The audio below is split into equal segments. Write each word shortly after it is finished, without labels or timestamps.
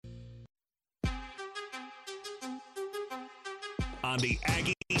on the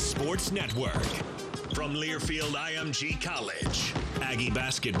Aggie Sports Network. From Learfield IMG College, Aggie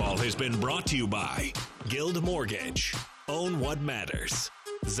basketball has been brought to you by Guild Mortgage, Own What Matters,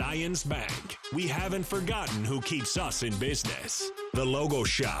 Zions Bank, we haven't forgotten who keeps us in business, The Logo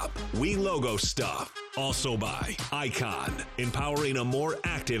Shop, we logo stuff, also by Icon, empowering a more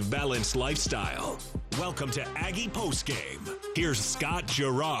active, balanced lifestyle. Welcome to Aggie Post Game. Here's Scott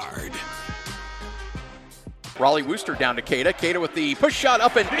Garrard. Raleigh Wooster down to Cada. Cada with the push shot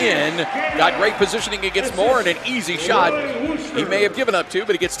up and in. Got great positioning against Moore and an easy shot. He may have given up two,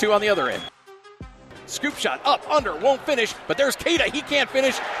 but he gets two on the other end. Scoop shot up, under, won't finish, but there's Cada. He can't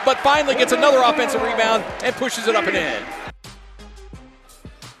finish, but finally gets another offensive rebound and pushes it up and in.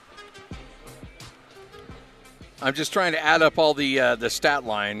 I'm just trying to add up all the stat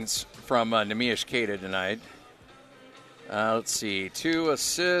lines from Neemias Cada tonight. Let's see, 2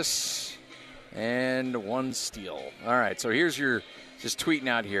 assists. And 1 steal. All right, so here's your, just tweeting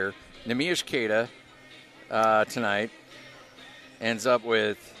out here. Neemias Cada tonight ends up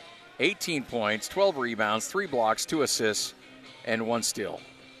with 18 points, 12 rebounds, 3 blocks, 2 assists, and 1 steal.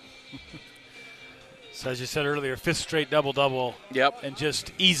 So as you said earlier, 5th straight double-double. Yep. And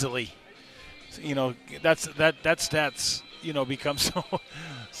just easily. You know, that stats, you know, become so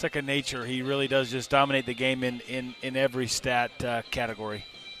second nature. He really does just dominate the game in every stat category.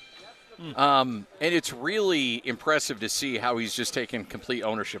 And it's really impressive to see how he's just taken complete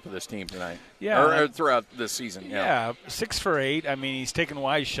ownership of this team tonight. Yeah. Or throughout this season. Yeah, 6 for 8. I mean, he's taken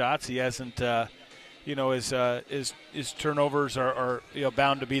wise shots. He hasn't, you know, his turnovers are you know,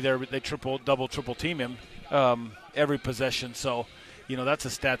 bound to be there. They double, triple team him every possession. So, you know, that's a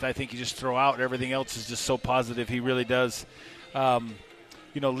stat that I think you just throw out. Everything else is just so positive. He really does,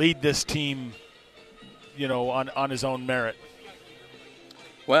 you know, lead this team, you know, on his own merit.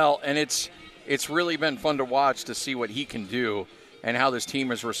 Well, and it's really been fun to watch to see what he can do and how this team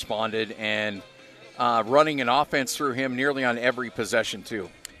has responded and running an offense through him nearly on every possession too.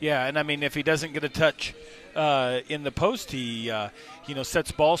 Yeah, and I mean, if he doesn't get a touch in the post, he you know,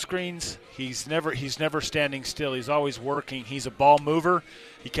 sets ball screens. He's never standing still. He's always working. He's a ball mover.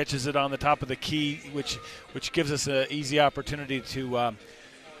 He catches it on the top of the key, which gives us an easy opportunity to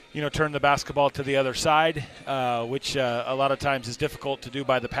you know, turn the basketball to the other side, which a lot of times is difficult to do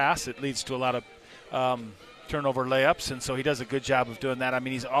by the pass. It leads to a lot of turnover layups, and so he does a good job of doing that. I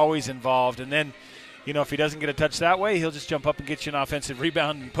mean, he's always involved. And then, you know, if he doesn't get a touch that way, he'll just jump up and get you an offensive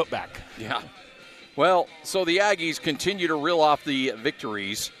rebound and put back. Yeah. Well, so the Aggies continue to reel off the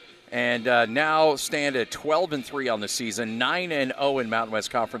victories and now stand at 12-3 on the season, 9-0 in Mountain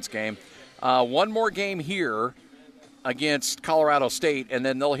West Conference game. One more game here against Colorado State, and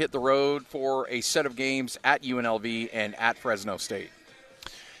then they'll hit the road for a set of games at UNLV and at Fresno State.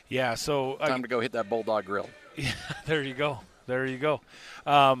 Yeah, so time to go hit that Bulldog Grill. Yeah, there you go.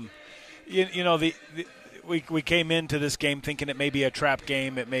 You know, we came into this game thinking it may be a trap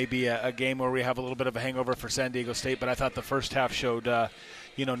game. It may be a game where we have a little bit of a hangover for San Diego State, but I thought the first half showed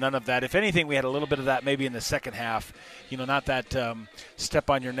you know, none of that. If anything, we had a little bit of that maybe in the second half. You know, not that step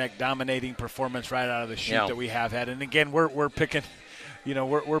on your neck dominating performance right out of the chute that we have had. And again, we're picking, you know,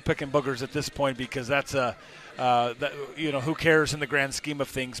 we're picking boogers at this point because that's you know, who cares in the grand scheme of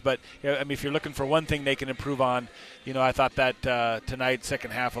things. But you know, I mean, if you're looking for one thing they can improve on, you know, I thought that tonight,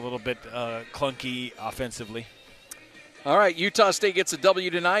 second half, a little bit clunky offensively. All right, Utah State gets a W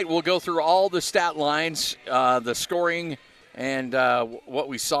tonight. We'll go through all the stat lines, the scoring, and what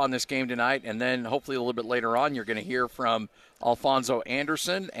we saw in this game tonight. And then hopefully a little bit later on, you're going to hear from Alfonso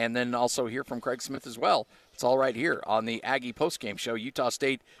Anderson and then also hear from Craig Smith as well. It's all right here on the Aggie postgame show. Utah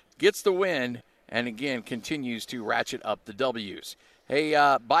State gets the win and, again, continues to ratchet up the W's. Hey,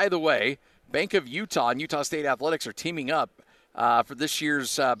 by the way, Bank of Utah and Utah State Athletics are teaming up for this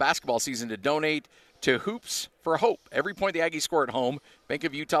year's basketball season to donate to Hoops for Hope. Every point the Aggies score at home, Bank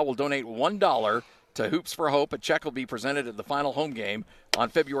of Utah will donate $1 to Hoops for Hope. A check will be presented at the final home game on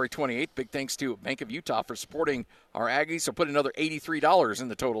February 28th. Big thanks to Bank of Utah for supporting our Aggies. So put another $83 in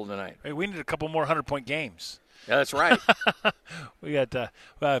the total tonight. Hey, we need a couple more 100-point games. Yeah, that's right. We got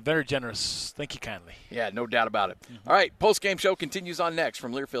very generous. Thank you kindly. Yeah, no doubt about it. Mm-hmm. All right, post-game show continues on next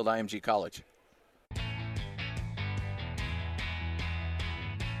from Learfield IMG College.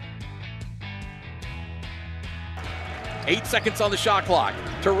 Eight seconds on the shot clock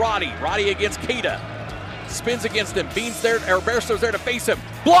to Roddy. Roddy against Cada. Spins against him. Bairstow's there to face him.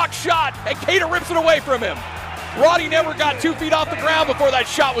 Block shot, and Cada rips it away from him. Roddy never got 2 feet off the ground before that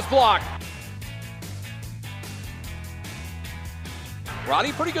shot was blocked.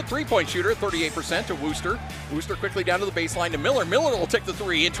 Roddy, pretty good three-point shooter, 38% to Wooster, Booster quickly down to the baseline to Miller. Miller will take the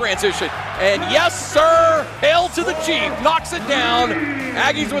three in transition. And yes, sir, hail to the Chief. Knocks it down.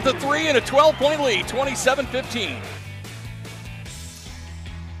 Aggies with a three and a 12-point lead, 27-15.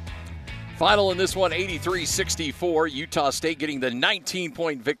 Final in this one, 83-64. Utah State getting the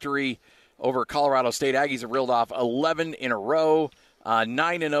 19-point victory over Colorado State. Aggies have reeled off 11 in a row,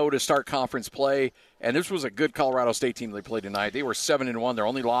 9-0 to start conference play. And this was a good Colorado State team they played tonight. They were 7-1. Their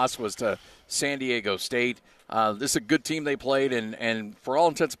only loss was to San Diego State. This is a good team they played, and for all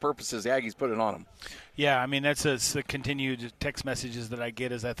intents and purposes, the Aggies put it on them. Yeah, I mean, that's the continued text messages that I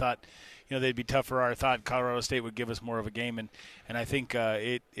get as I thought, they'd be tougher. I thought Colorado State would give us more of a game, and I think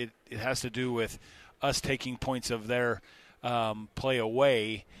it has to do with us taking points of their play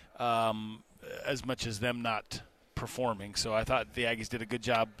away as much as them not performing. So I thought the Aggies did a good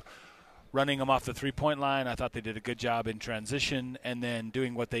job running them off the three-point line. I thought they did a good job in transition, and then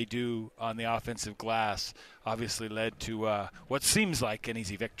doing what they do on the offensive glass obviously led to what seems like an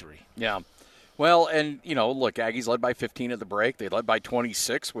easy victory. Yeah. Well, and, look, Aggies led by 15 at the break. They led by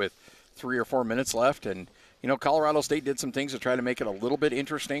 26 with 3 or 4 minutes left. And, Colorado State did some things to try to make it a little bit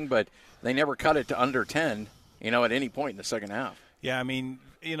interesting, but they never cut it to under 10, at any point in the second half. Yeah, I mean,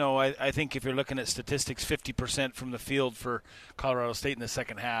 I think if you're looking at statistics, 50% from the field for Colorado State in the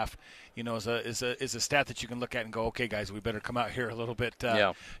second half, is a stat that you can look at and go, okay, guys, we better come out here a little bit,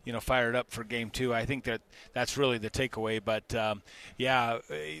 fired up for game 2. I think that's really the takeaway. But, the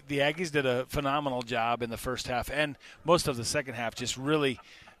Aggies did a phenomenal job in the first half and most of the second half, just really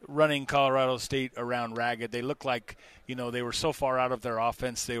running Colorado State around ragged. They looked like, they were so far out of their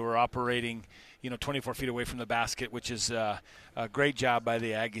offense. They were operating 24 feet away from the basket, which is a great job by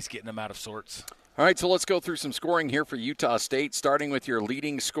the Aggies getting them out of sorts. All right, so let's go through some scoring here for Utah State, starting with your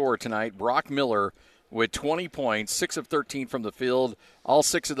leading scorer tonight, Brock Miller, with 20 points, 6 of 13 from the field, all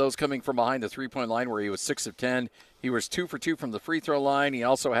 6 of those coming from behind the three-point line where he was 6 of 10. He was 2 for 2 from the free throw line. He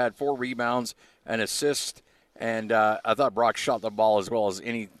also had 4 rebounds, an assist, and I thought Brock shot the ball as well as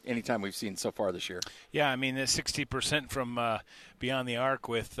any time we've seen so far this year. Yeah, I mean, the 60% from beyond the arc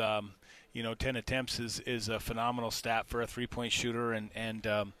with 10 attempts is a phenomenal stat for a three-point shooter, and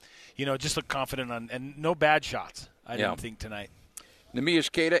just look confident on, and no bad shots, I didn't think tonight.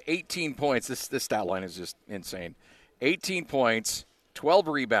 Neemias Queta, 18 points. This stat line is just insane. 18 points, 12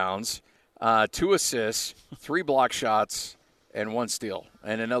 rebounds, 2 assists, 3 block shots, and 1 steal,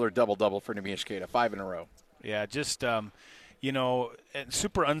 and another double-double for Neemias Queta, 5 in a row. Yeah, just and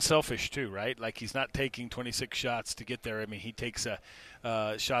super unselfish too, right? Like he's not taking 26 shots to get there. I mean, he takes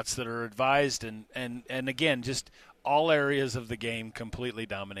shots that are advised, and again, just all areas of the game completely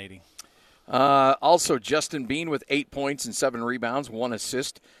dominating. Also, Justin Bean with 8 points and 7 rebounds, 1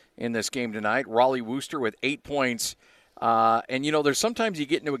 assist in this game tonight. Raleigh Wooster with 8 points. And there's sometimes you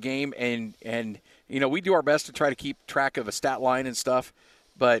get into a game and we do our best to try to keep track of a stat line and stuff.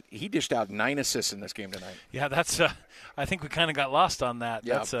 But he dished out 9 assists in this game tonight. Yeah, that's. I think we kind of got lost on that.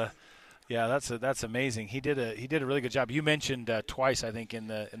 Yeah. That's amazing. He did a really good job. You mentioned twice, I think, in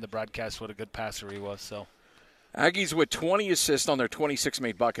the broadcast what a good passer he was. So, Aggies with 20 assists on their 26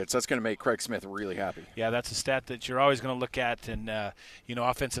 made buckets. That's going to make Craig Smith really happy. Yeah, that's a stat that you're always going to look at, and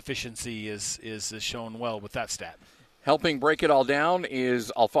offense efficiency is shown well with that stat. Helping break it all down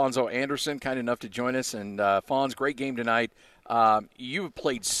is Alfonso Anderson, kind enough to join us. And Fonz, great game tonight. You've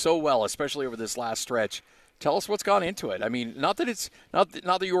played so well, especially over this last stretch. Tell us what's gone into it. I mean, not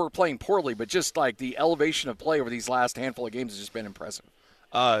that you were playing poorly, but just like the elevation of play over these last handful of games has just been impressive.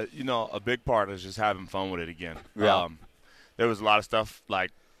 A big part is just having fun with it again. Yeah. There was a lot of stuff like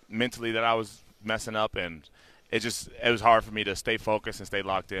mentally that I was messing up, and it was hard for me to stay focused and stay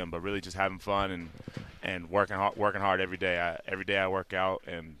locked in. But really, just having fun and working hard every day. Every day I work out,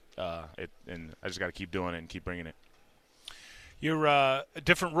 and I just got to keep doing it and keep bringing it. You're a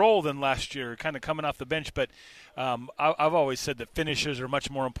different role than last year, kind of coming off the bench, but I've always said that finishers are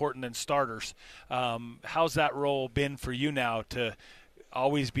much more important than starters. How's that role been for you now to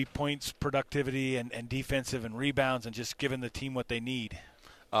always be points, productivity, and defensive and rebounds and just giving the team what they need?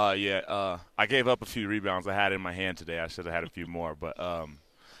 I gave up a few rebounds I had in my hand today. I should have had a few more, but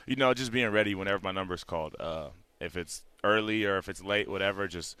just being ready whenever my number is called. If it's early or if it's late, whatever,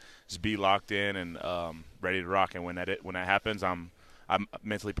 just be locked in and ready to rock. And when that happens, I'm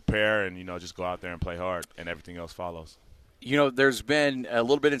mentally prepared and just go out there and play hard, and everything else follows. There's been a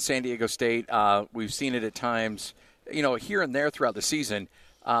little bit in San Diego State. We've seen it at times, here and there throughout the season.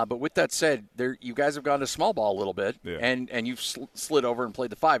 But with that said, you guys have gone to small ball a little bit, yeah. and you've slid over and played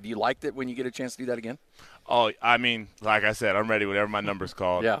the 5. Do you like it when you get a chance to do that again? Oh, I mean, like I said, I'm ready whenever my number's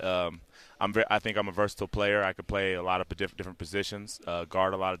called. Yeah. I think I'm a versatile player. I could play a lot of different positions,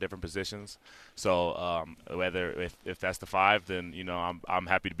 guard a lot of different positions. So whether if that's the 5, then I'm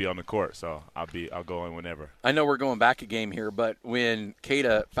happy to be on the court. So I'll go in whenever. I know we're going back a game here, but when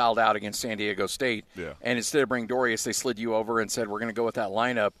Keita fouled out against San Diego State, and instead of bringing Dorius, they slid you over and said we're going to go with that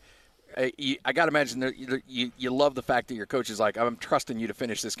lineup. I got to imagine that you love the fact that your coach is like, I'm trusting you to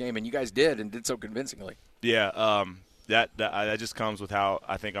finish this game, and you guys did, and did so convincingly. Yeah. That just comes with how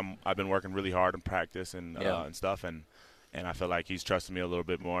I think I've been working really hard in practice and stuff, and I feel like he's trusting me a little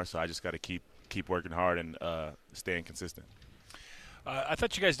bit more. So I just got to keep working hard and staying consistent. I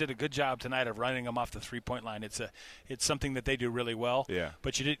thought you guys did a good job tonight of running them off the 3-point line. It's something that they do really well. Yeah.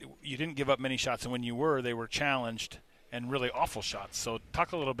 But you didn't give up many shots, and when you were, they were challenged and really awful shots. So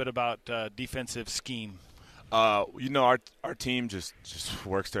talk a little bit about defensive scheme. Our team just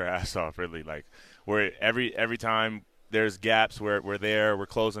works their ass off, really. Like every time there's gaps where we're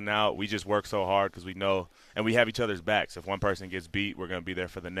closing out. We just work so hard because we know, and we have each other's backs. If one person gets beat, we're going to be there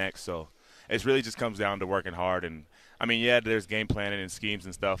for the next. So it really just comes down to working hard. And I mean, yeah, there's game planning and schemes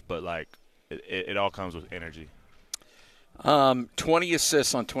and stuff, but like it all comes with energy. 20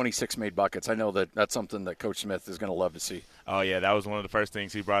 assists on 26 made buckets. I know that's something that Coach Smith is going to love to see. Oh yeah, that was one of the first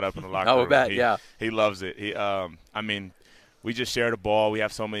things he brought up in the locker room. I bet, yeah. He loves it. I mean, we just share the ball. We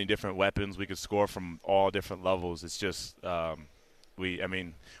have so many different weapons. We could score from all different levels. It's just when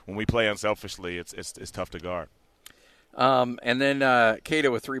we play unselfishly, it's tough to guard. And then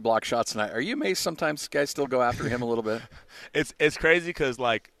Keita with 3 block shots tonight. Are you amazed sometimes guys still go after him a little bit? It's crazy because,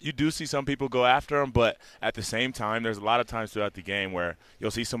 like, you do see some people go after him, but at the same time, there's a lot of times throughout the game where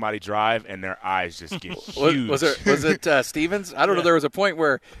you'll see somebody drive and their eyes just get huge. Was it Stevens? I don't know. There was a point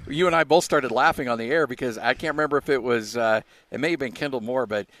where you and I both started laughing on the air because I can't remember if it was it may have been Kendall Moore,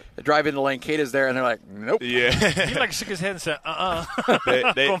 but the drive into the lane, Keita's there, and they're like, nope. Yeah. He like shook his head and said,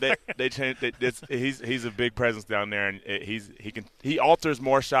 They changed it. He's a big presence down there, and he alters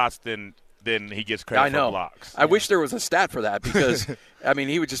more shots than he gets credit for blocks. I wish there was a stat for that because, I mean,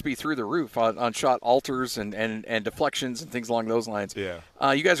 he would just be through the roof on shot alters and deflections and things along those lines.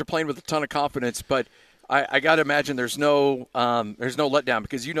 Yeah. You guys are playing with a ton of confidence, but I got to imagine there's no letdown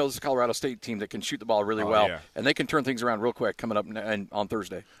because this is a Colorado State team that can shoot the ball really well, and they can turn things around real quick coming up on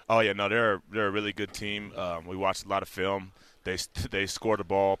Thursday. Oh, yeah. No, they're a really good team. We watched a lot of film. They score the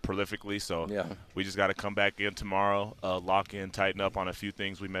ball prolifically, so we just got to come back in tomorrow, lock in, tighten up on a few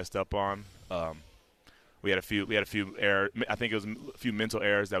things we messed up on. We had a few errors. I think it was a few mental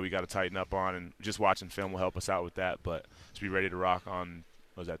errors that we got to tighten up on, and just watching film will help us out with that. But just be ready to rock on.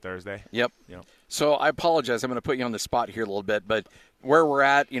 Was that Thursday? Yep. So I apologize. I'm going to put you on the spot here a little bit, but where we're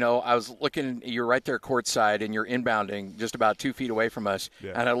at, I was looking. You're right there courtside, and you're inbounding just about 2 feet away from us.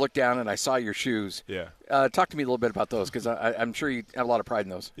 Yeah. And I looked down and I saw your shoes. Yeah. Talk to me a little bit about those because I'm sure you have a lot of pride in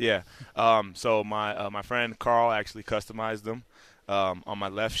those. Yeah. So my friend Carl actually customized them. On my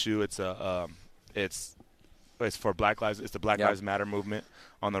left shoe, it's for Black Lives. It's the Black Lives Matter movement.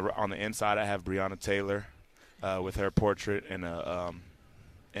 On the inside, I have Breonna Taylor with her portrait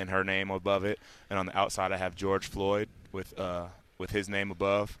and her name above it, and on the outside I have George Floyd with his name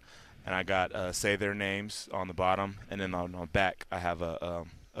above, and I got say their names on the bottom, and then on the back I have a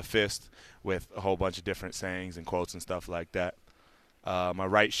fist with a whole bunch of different sayings and quotes and stuff like that. My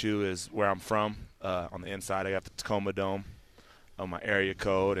right shoe is where I'm from. On the inside I got the Tacoma Dome on my area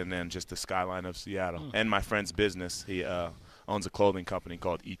code, and then just the skyline of Seattle. And my friend's business, he owns a clothing company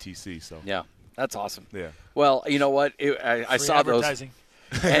called ETC. So yeah, that's awesome. Yeah. Well, you know what? I saw those.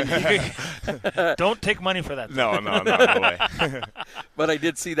 Don't take money for that. No way. But I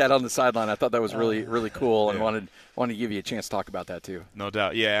did see that on the sideline. I thought that was really, really cool, and wanted to give you a chance to talk about that too. No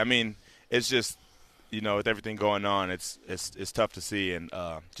doubt. Yeah, I mean, it's just with everything going on, it's tough to see, and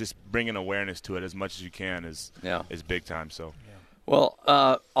just bringing awareness to it as much as you can is big time. So. Yeah.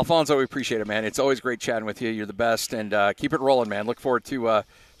 Well, Alfonso, we appreciate it, man. It's always great chatting with you. You're the best, and keep it rolling, man. Look forward to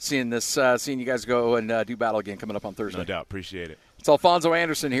seeing you guys go and do battle again coming up on Thursday. No doubt. Appreciate it. It's Alfonso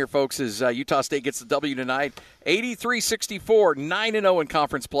Anderson here, folks, as Utah State gets the W tonight. 83-64, 9-0 in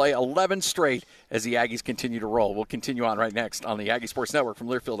conference play, 11 straight as the Aggies continue to roll. We'll continue on right next on the Aggie Sports Network from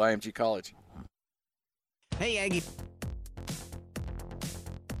Learfield IMG College. Hey, Aggie.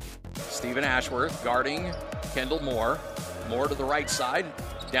 Stephen Ashworth guarding Kendall Moore. Moore to the right side.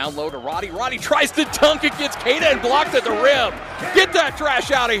 Down low to Roddy. Roddy tries to dunk against Keita and blocked at the rim. Get that trash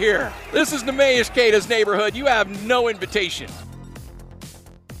out of here. This is Nemeas Keita's neighborhood. You have no invitation.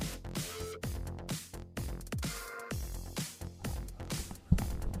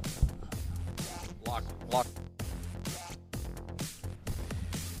 Lock.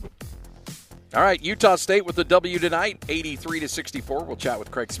 All right, Utah State with the W tonight, 83-64. We'll chat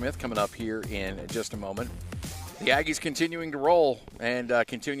with Craig Smith coming up here in just a moment. The Aggies continuing to roll and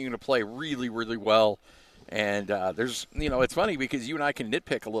continuing to play really, really well. And there's, it's funny because you and I can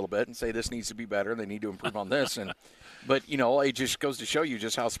nitpick a little bit and say this needs to be better, they need to improve on this. But it just goes to show you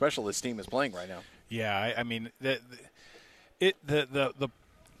just how special this team is playing right now. Yeah, I mean,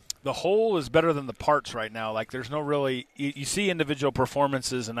 the whole is better than the parts right now. Like, there's no really – you see individual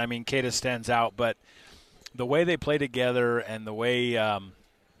performances, and, I mean, Keita stands out. But the way they play together and the way,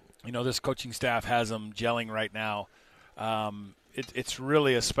 this coaching staff has them gelling right now, it's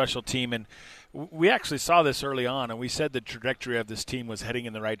really a special team. And we actually saw this early on, and we said the trajectory of this team was heading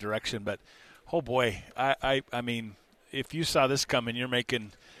in the right direction. But, oh, boy, I mean, if you saw this coming, you're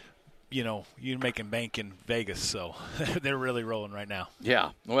making – you're making bank in Vegas, so they're really rolling right now.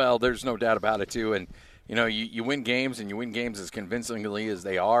 Yeah, well, there's no doubt about it, too. And, you win games, and you win games as convincingly as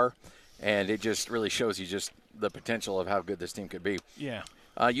they are, and it just really shows you just the potential of how good this team could be. Yeah.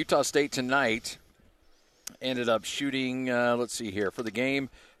 Utah State tonight ended up shooting, let's see here, for the game,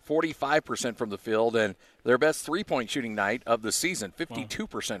 45% from the field, and their best three-point shooting night of the season,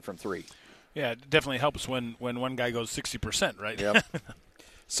 52% from three. Yeah, it definitely helps when one guy goes 60%, right? Yep.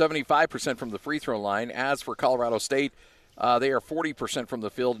 75% from the free throw line. As for Colorado State, they are 40% from the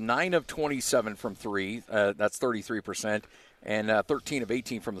field, 9 of 27 from three. That's 33%, and 13 of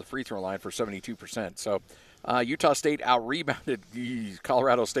 18 from the free throw line for 72%. So Utah State out-rebounded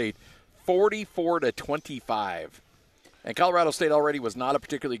Colorado State 44-25. And Colorado State already was not a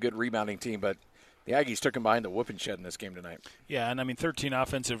particularly good rebounding team, but the Aggies took them behind the whooping shed in this game tonight. Yeah, and I mean 13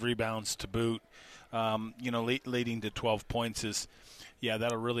 offensive rebounds to boot, leading to 12 points is – yeah,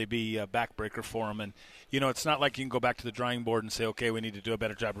 that'll really be a backbreaker for them. And, it's not like you can go back to the drawing board and say, okay, we need to do a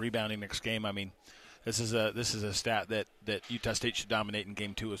better job rebounding next game. I mean, this is a stat that Utah State should dominate in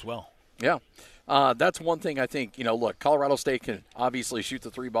Game 2 as well. Yeah. That's one thing I think, look, Colorado State can obviously shoot the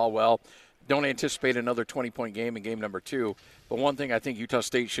three ball well. Don't anticipate another 20-point game in game number 2. But one thing I think Utah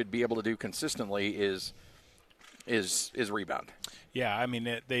State should be able to do consistently is rebound. Yeah, I mean,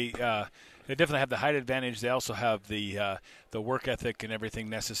 they definitely have the height advantage. They also have the work ethic and everything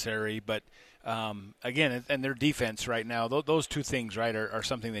necessary. But, again, and their defense right now, those two things, right, are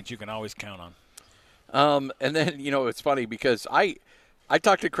something that you can always count on. And then, it's funny because I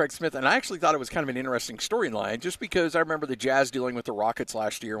talked to Craig Smith, and I actually thought it was kind of an interesting storyline just because I remember the Jazz dealing with the Rockets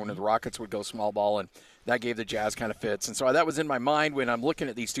last year when the Rockets would go small ball, and that gave the Jazz kind of fits. And so that was in my mind when I'm looking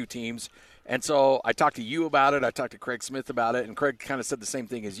at these two teams. And so I talked to you about it. I talked to Craig Smith about it, and Craig kind of said the same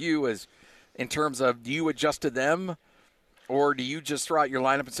thing as you as in terms of do you adjust to them or do you just throw out your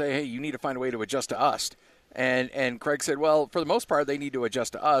lineup and say, hey, you need to find a way to adjust to us? And Craig said, well, for the most part, they need to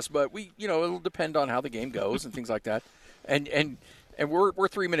adjust to us, but it'll depend on how the game goes and things like that. And we're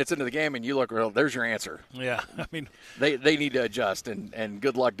 3 minutes into the game, and you look, well, there's your answer. Yeah, I mean, they need to adjust, and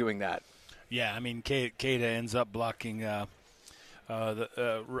good luck doing that. Yeah, I mean, Keita ends up blocking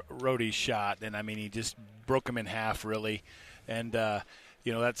Rhodey's shot, and I mean, he just broke him in half, really, and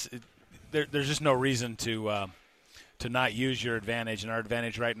that's there's just no reason to not use your advantage, and our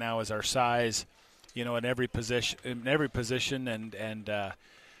advantage right now is our size, in every position, and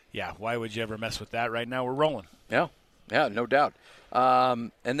why would you ever mess with that? Right now, we're rolling. Yeah, no doubt.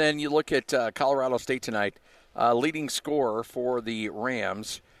 And then you look at Colorado State tonight. Leading scorer for the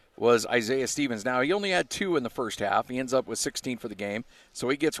Rams was Isaiah Stevens. Now, he only had 2 in the first half. He ends up with 16 for the game. So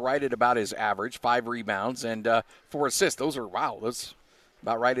he gets right at about his average, 5 rebounds and 4 assists. That's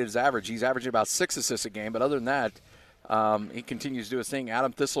about right at his average. He's averaging about 6 assists a game. But other than that, he continues to do his thing.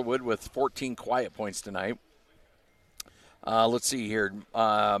 Adam Thistlewood with 14 quiet points tonight. Let's see here.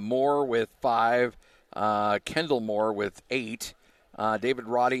 Moore with 5. Kendall Moore with 8. David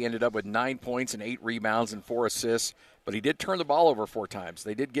Roddy ended up with 9 points and 8 rebounds and 4 assists. But he did turn the ball over 4 times.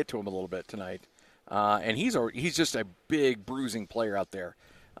 They did get to him a little bit tonight. And he's just a big bruising player out there.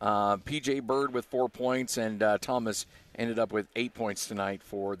 P.J. Bird with 4 points, and Thomas ended up with 8 points tonight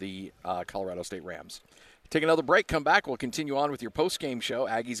for the Colorado State Rams. Take another break, come back. We'll continue on with your post-game show.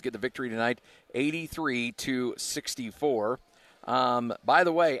 Aggies get the victory tonight, 83-64. By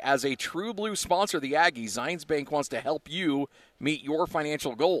the way, as a True Blue sponsor of the Aggies, Zions Bank wants to help you meet your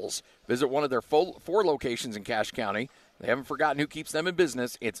financial goals. Visit one of their 4 locations in Cache County. They haven't forgotten who keeps them in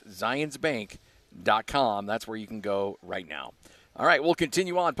business. It's zionsbank.com. That's where you can go right now. All right, we'll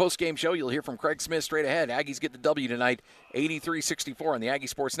continue on. Post-game show, you'll hear from Craig Smith straight ahead. Aggies get the W tonight, 83-64 on the Aggie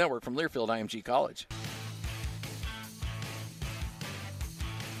Sports Network from Learfield IMG College.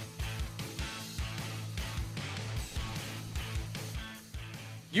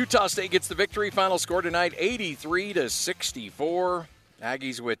 Utah State gets the victory. Final score tonight, 83-64.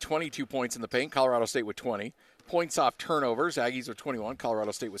 Aggies with 22 points in the paint, Colorado State with 20. Points off turnovers, Aggies with 21,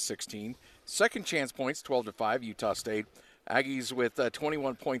 Colorado State with 16. Second chance points, 12-5, Utah State. Aggies with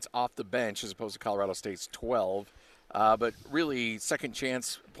 21 points off the bench as opposed to Colorado State's 12. But really, second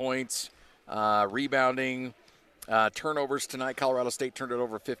chance points, rebounding, turnovers tonight. Colorado State turned it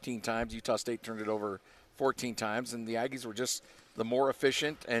over 15 times. Utah State turned it over 14 times. And the Aggies were just the more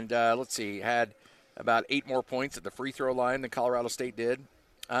efficient. And had about 8 more points at the free throw line than Colorado State did.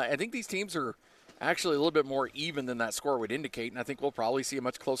 I think these teams are actually a little bit more even than that score would indicate, and I think we'll probably see a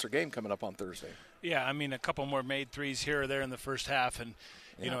much closer game coming up on Thursday. Yeah, I mean, a couple more made threes here or there in the first half, and,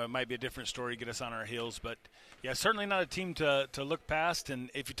 it might be a different story, get us on our heels. But, yeah, certainly not a team to look past. And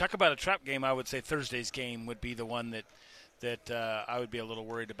if you talk about a trap game, I would say Thursday's game would be the one that I would be a little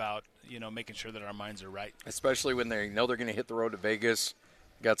worried about, making sure that our minds are right. Especially when they know they're going to hit the road to Vegas.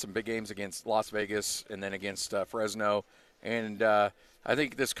 Got some big games against Las Vegas and then against Fresno. And I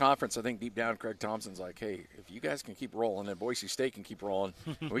think this conference, deep down Craig Thompson's like, hey, if you guys can keep rolling and Boise State can keep rolling,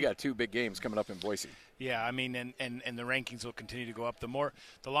 we got 2 big games coming up in Boise. Yeah, I mean, and the rankings will continue to go up. The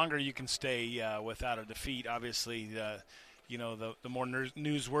longer you can stay without a defeat, obviously, the more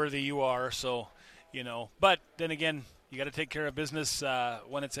newsworthy you are. So, but then again, you got to take care of business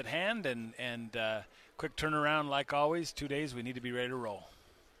when it's at hand, and quick turnaround like always. 2 days, we need to be ready to roll.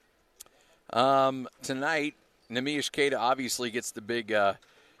 Tonight, Neemias Queta obviously gets the big,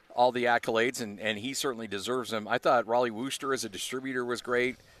 all the accolades, and he certainly deserves them. I thought Raleigh Wooster as a distributor was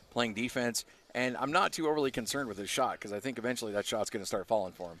great, playing defense, and I'm not too overly concerned with his shot because I think eventually that shot's going to start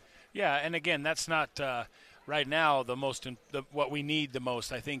falling for him. Yeah, and again, that's not right now what we need the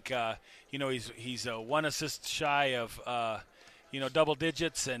most. I think he's 1 assist shy of double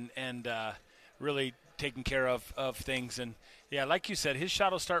digits and really taking care of things. And yeah, like you said, his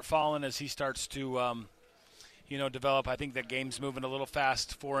shot will start falling as he starts to develop. I think that game's moving a little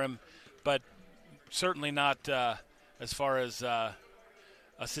fast for him, but certainly not as far as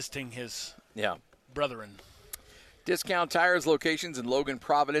assisting his brethren. Discount Tires locations in Logan,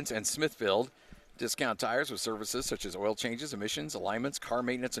 Providence, and Smithfield. Discount Tires with services such as oil changes, emissions, alignments, car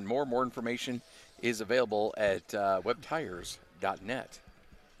maintenance, and more. More information is available at webtires.net.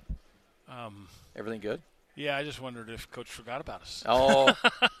 Everything good? Yeah, I just wondered if Coach forgot about us. Oh,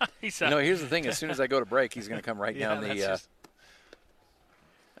 here's the thing. As soon as I go to break, he's going to come right down the.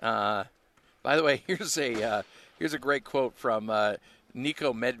 By the way, here's a great quote from Niko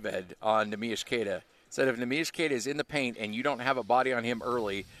Medved on Neemias Queta. Said if Neemias Queta is in the paint and you don't have a body on him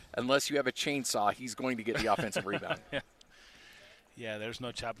early, unless you have a chainsaw, he's going to get the offensive rebound. Yeah, there's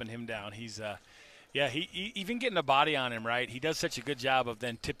no chopping him down. He's he even getting a body on him, right? He does such a good job of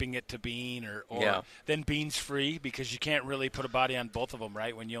then tipping it to Bean or then Bean's free because you can't really put a body on both of them,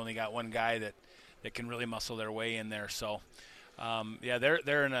 right? When you only got one guy that can really muscle their way in there. So,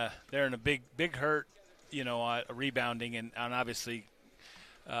 they're in a big hurt, rebounding and obviously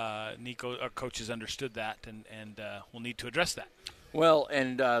Nico, our coach, has understood that and will need to address that. Well,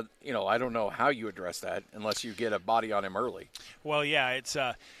 and, I don't know how you address that unless you get a body on him early. Well, yeah, it's,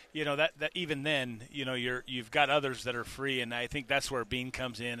 that even then, you've got others that are free, and I think that's where Bean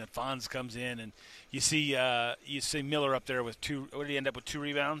comes in and Fonz comes in, and you see Miller up there with 2. What did he end up with, 2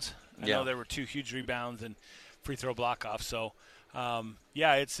 rebounds? I know there were 2 huge rebounds and free throw block off. So,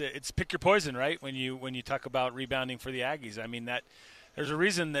 it's pick your poison, right? When you talk about rebounding for the Aggies, I mean that there's a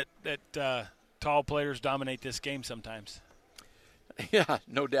reason that tall players dominate this game sometimes. Yeah,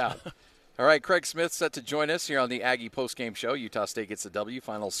 no doubt. All right, Craig Smith set to join us here on the Aggie postgame show. Utah State gets the W.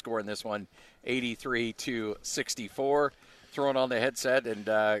 Final score in this one, 83-64. Throwing on the headset.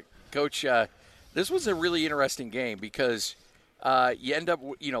 And, Coach, this was a really interesting game because you end up,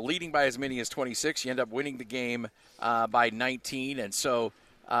 leading by as many as 26. You end up winning the game by 19. And so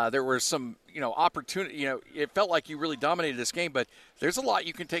there were some, opportunity. It felt like you really dominated this game, but there's a lot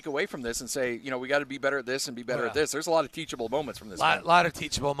you can take away from this and say, we got to be better at this and be better at this. There's a lot of teachable moments from this game. A lot of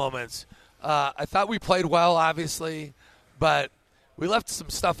teachable moments. I thought we played well, obviously, but we left some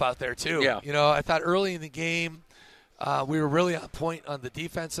stuff out there too. Yeah. I thought early in the game we were really on point on the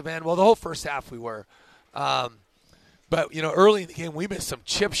defensive end. Well, the whole first half we were. But, early in the game we missed some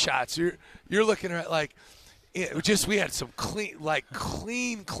chip shots. You're looking at we had some clean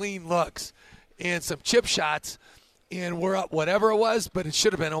looks and some chip shots, and we're up whatever it was, but it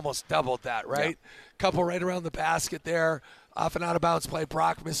should have been almost doubled that, right? Yeah. Couple right around the basket there, off and out of bounds play.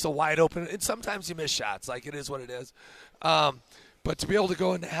 Brock missed a wide open, and sometimes you miss shots. It is what it is. But to be able to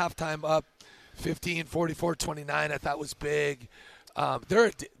go into halftime up 15, 44, 29, I thought was big.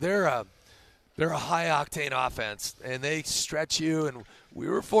 They're a high octane offense, and they stretch you. And we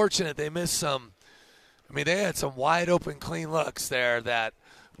were fortunate; they missed some I mean, they had some wide open, clean looks there that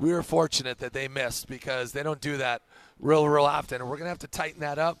we were fortunate that they missed because they don't do that real often. And we're going to have to tighten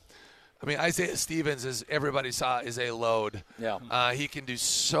that up. I mean, Isaiah Stevens, as everybody saw, is a load. Yeah. He can do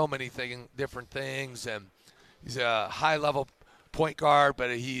so many different things, and he's a high-level point guard,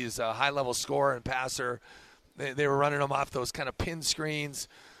 but he's a high-level scorer and passer. They were running him off those kind of pin screens.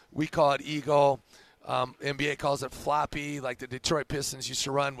 We call it eagle. NBA calls it floppy, like the Detroit Pistons used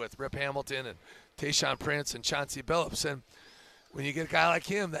to run with Rip Hamilton and Tayshaun Prince and Chauncey Billups. And when you get a guy like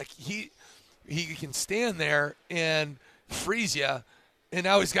him, that he can stand there and freeze you, and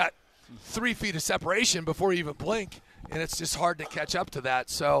now he's got 3 feet of separation before you even blink, and it's just hard to catch up to that.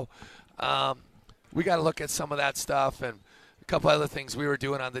 So we got to look at some of that stuff and a couple other things we were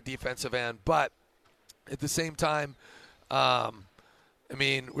doing on the defensive end. But at the same time, I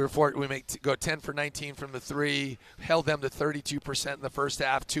mean, we go 10 for 19 from the 3, held them to 32% in the first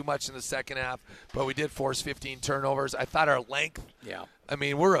half, too much in the second half, but we did force 15 turnovers. I thought our length, I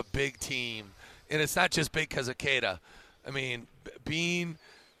mean, we're a big team, and it's not just big because of Keita. I mean, Bean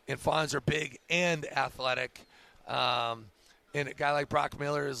and Fonz are big and athletic, and a guy like Brock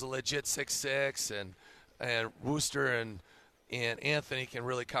Miller is a legit 6'6", and Wooster and Anthony can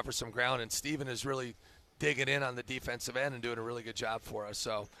really cover some ground, and Steven is really digging in on the defensive end and doing a really good job for us.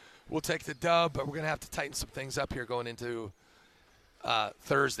 So we'll take the dub, but we're going to have to tighten some things up here going into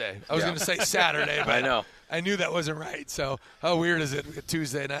Thursday. I was going to say Saturday, but I know. I knew that wasn't right. So how weird is it?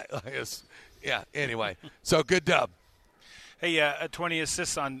 Tuesday night? Yeah, anyway. So good dub. Hey, 20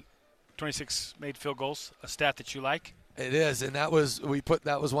 assists on 26 made field goals, a stat that you like? It is, and that was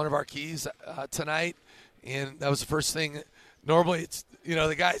one of our keys tonight, and that was the first thing. Normally it's,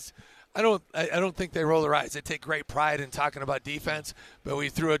 the guys – I don't think they roll their eyes. They take great pride in talking about defense, but we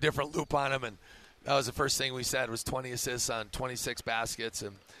threw a different loop on them, and that was the first thing we said was 20 assists on 26 baskets.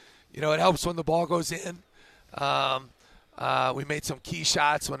 And, it helps when the ball goes in. We made some key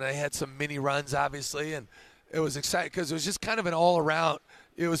shots when they had some mini runs, obviously, and it was exciting because it was just kind of an all-around.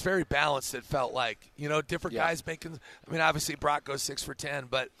 It was very balanced, it felt like. Different guys making – I mean, obviously Brock goes 6 for 10,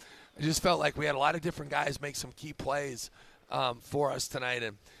 but it just felt like we had a lot of different guys make some key plays for us tonight.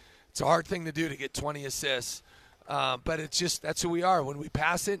 And it's a hard thing to do to get 20 assists, but it's just that's who we are. When we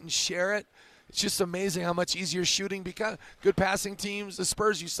pass it and share it, it's just amazing how much easier shooting becomes. Good passing teams, the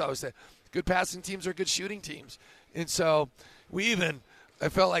Spurs used to always say, good passing teams are good shooting teams. And so I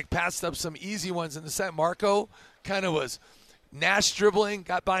felt like passed up some easy ones in the set. Marco kind of was Nash dribbling,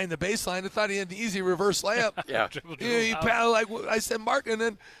 got by in the baseline, and thought he had an easy reverse layup. He paddled like I said, Marco,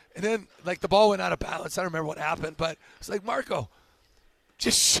 and then like the ball went out of balance. I don't remember what happened, but it's like, Marco,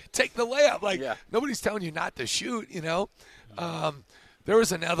 just take the layup. Nobody's telling you not to shoot, There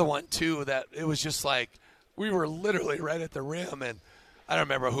was another one, too, that it was just like we were literally right at the rim, and I don't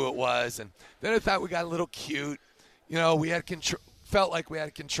remember who it was. And then I thought we got a little cute. We had felt like we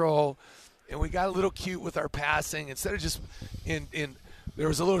had control, and we got a little cute with our passing. Instead of just there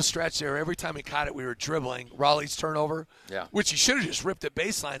was a little stretch there. Every time he caught it, we were dribbling. Raleigh's turnover, which he should have just ripped it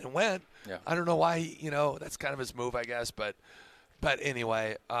baseline and went. I don't know why that's kind of his move, I guess, But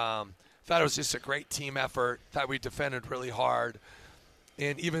anyway, thought it was just a great team effort. Thought we defended really hard.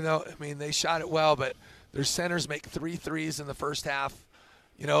 And even though, they shot it well, but their centers make 3 threes in the first half.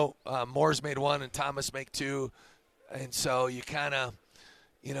 Moore's made 1 and Thomas make 2. And so you kind of,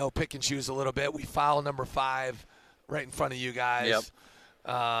 pick and choose a little bit. We foul number 5 right in front of you guys.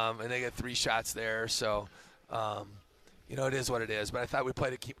 And they get 3 shots there. So, it is what it is. But I thought we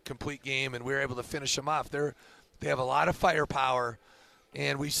played a complete game, and we were able to finish them off. They have a lot of firepower,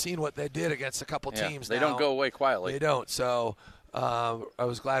 and we've seen what they did against a couple teams now. They don't go away quietly. They don't. So I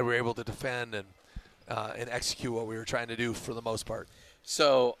was glad we were able to defend and execute what we were trying to do for the most part.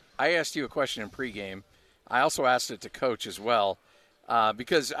 So I asked you a question in pregame. I also asked it to Coach as well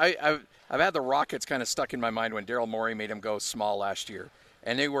because I've had the Rockets kind of stuck in my mind when Daryl Morey made them go small last year,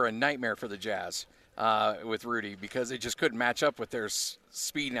 and they were a nightmare for the Jazz with Rudy because they just couldn't match up with their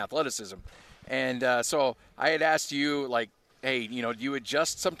speed and athleticism. And so I had asked you, like, hey, do you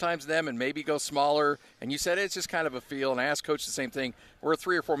adjust sometimes them and maybe go smaller? And you said it's just kind of a feel. And I asked Coach the same thing. We're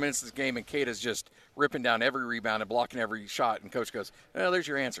 3 or 4 minutes of this game, and Keita's just ripping down every rebound and blocking every shot. And Coach goes, oh, there's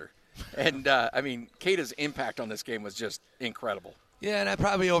your answer. And, Keita's impact on this game was just incredible. Yeah, and I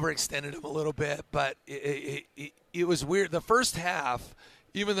probably overextended him a little bit, but it was weird. The first half,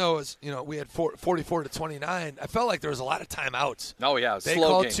 even though it was, we had 44 to 29, I felt like there was a lot of timeouts. Oh, yeah, it was They slow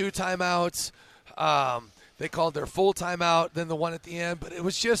called game. 2 timeouts. They called their full timeout, then the one at the end. But it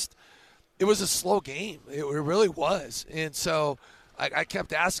was a slow game. It really was. And so I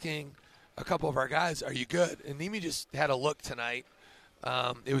kept asking a couple of our guys, are you good? And Nimi just had a look tonight.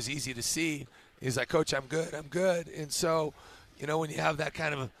 It was easy to see. He's like, Coach, I'm good. And so, when you have that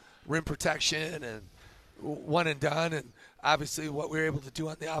kind of rim protection and one and done, and obviously what we were able to do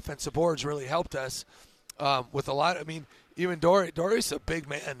on the offensive boards really helped us with a lot. Even Dory's a big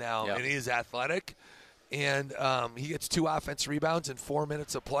man now, and he's athletic, and he gets 2 offensive rebounds in 4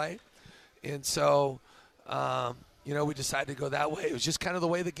 minutes of play. And so, we decided to go that way. It was just kind of the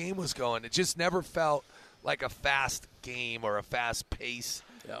way the game was going. It just never felt like a fast game or a fast pace,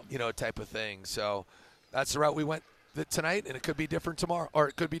 type of thing. So that's the route we went tonight, and it could be different tomorrow, or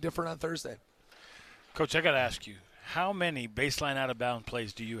it could be different on Thursday. Coach, I got to ask you, how many baseline out-of-bound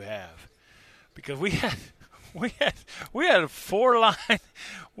plays do you have? Because we had a 4-line.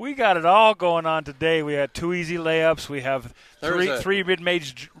 We got it all going on today. We had 2 easy layups. We have three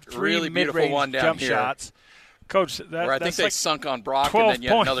mid-range jump shots. Coach, I think they sunk on Brock, and then you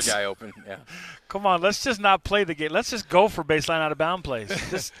had another guy open. Yeah. Come on, let's just not play the game. Let's just go for baseline out-of-bound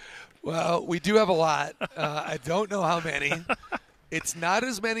plays. Well, we do have a lot. I don't know how many. It's not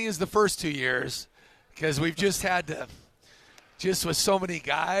as many as the first 2 years because we've just had to, just with so many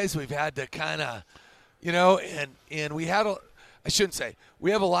guys, we've had to kind of, and we had I shouldn't say,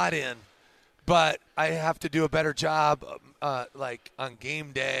 we have a lot in, but I have to do a better job like on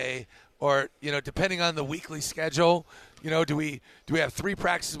game day or, depending on the weekly schedule, do we have 3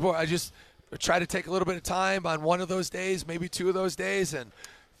 practices? I just try to take a little bit of time on one of those days, maybe 2 of those days, and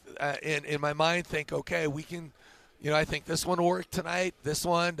in my mind think, okay, we can, I think this one will work tonight, this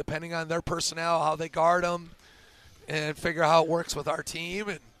one, depending on their personnel, how they guard them, and figure out how it works with our team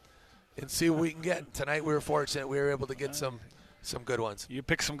and see what we can get. Tonight we were fortunate we were able to get some good ones. You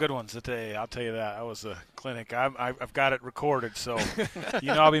picked some good ones today, I'll tell you that. That was a clinic. I've got it recorded, so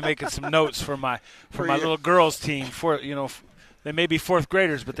I'll be making some notes for my little girls team. They may be 4th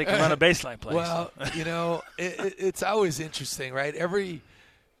graders, but they can run a baseline play. Well, it's always interesting, right? Every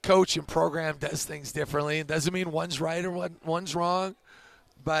coach and program does things differently. It doesn't mean one's right or one's wrong,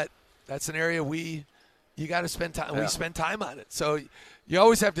 but that's an area you got to spend time. We spend time on it. So you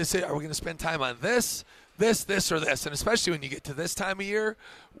always have to say, are we going to spend time on this, or this? And especially when you get to this time of year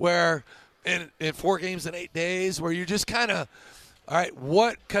where in 4 games in 8 days where you're just kind of, all right,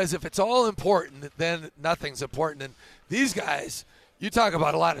 what? Because if it's all important, then nothing's important. And these guys, you talk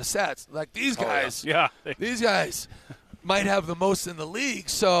about a lot of sets. Like these guys, these guys might have the most in the league.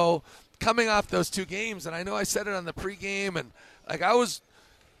 So coming off those 2 games, and I know I said it on the pregame, and like I was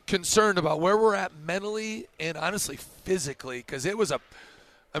concerned about where we're at mentally and honestly physically because it was a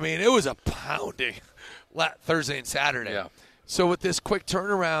pounding Thursday and Saturday. Yeah. So with this quick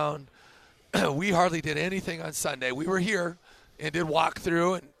turnaround, we hardly did anything on Sunday. We were here and did walk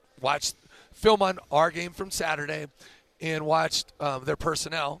through and watched film on our game from Saturday and watched their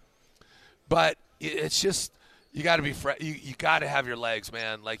personnel. But it's just you got to be you got to have your legs,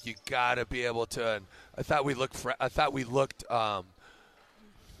 man. Like you got to be able to. And I thought we looked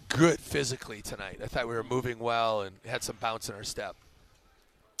good physically tonight. I thought we were moving well and had some bounce in our step.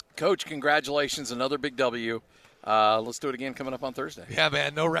 Coach, congratulations. Another big W. Let's do it again coming up on Thursday. Yeah,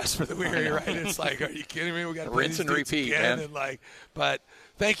 man, no rest for the weary, right? It's like, are you kidding me? We got to rinse and repeat, again. man. And but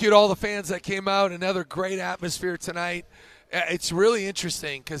thank you to all the fans that came out. Another great atmosphere tonight. It's really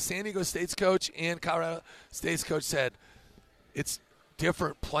interesting because San Diego State's coach and Colorado State's coach said it's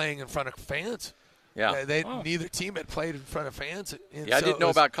different playing in front of fans. Yeah, neither team had played in front of fans. I didn't know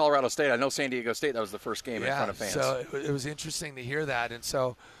about Colorado State. I know San Diego State. That was the first game in front of fans. So it was interesting to hear that, and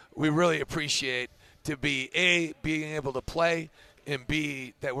so we really appreciate to be being able to play, and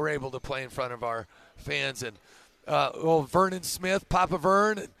B, that we're able to play in front of our fans. And Vernon Smith, Papa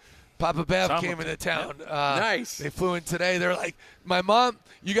Vern, and Papa Bev came into town. Nice. They flew in today. They're like, my mom.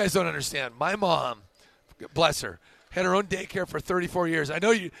 You guys don't understand. My mom, bless her, had her own daycare for 34 years. I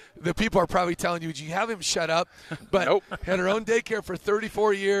know the people are probably telling you, "Do you have him shut up?" But nope. Had her own daycare for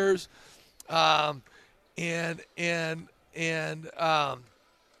 34 years, and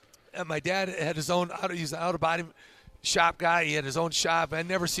my dad had his own. He's an out-of-body shop guy. He had his own shop. I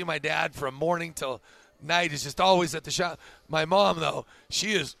never see my dad from morning till night. He's just always at the shop. My mom, though,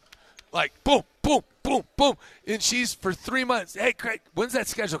 she is like boom, boom, boom, boom. And she's for 3 months. Hey, Craig, when's that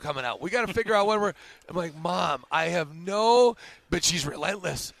schedule coming out? We got to figure out when we're. I'm like, Mom, I have but she's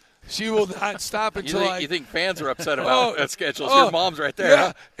relentless. She will not stop until you think fans are upset about that schedule. Your mom's right there. Yeah.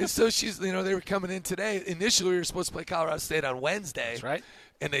 Huh? And so she's, they were coming in today. Initially, we were supposed to play Colorado State on Wednesday. That's right.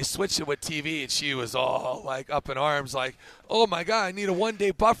 And they switched it with TV, and she was all like up in arms, like, "Oh my God, I need a 1-day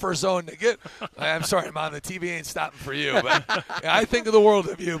buffer zone to get." I'm sorry, Mom, the TV ain't stopping for you, but I think of the world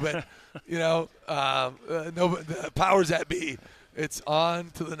of you. But the powers that be, it's on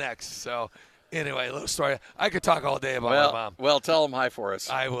to the next. So Anyway, a little story. I could talk all day about my mom. Well, tell them hi for us.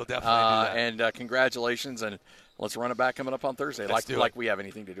 I will definitely do that. And congratulations, and let's run it back coming up on Thursday. Like we have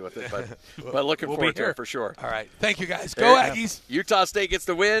anything to do with it, but looking forward to it for sure. All right. Thank you, guys. Go Aggies. Utah State gets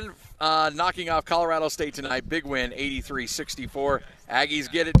the win, knocking off Colorado State tonight. Big win, 83-64.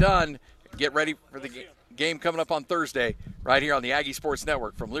 Aggies get it done. Get ready for the game coming up on Thursday right here on the Aggie Sports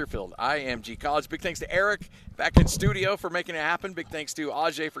Network from Learfield IMG College. Big thanks to Eric back in studio for making it happen. Big thanks to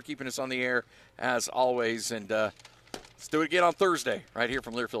Ajay for keeping us on the air as always. And let's do it again on Thursday right here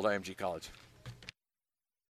from Learfield IMG College.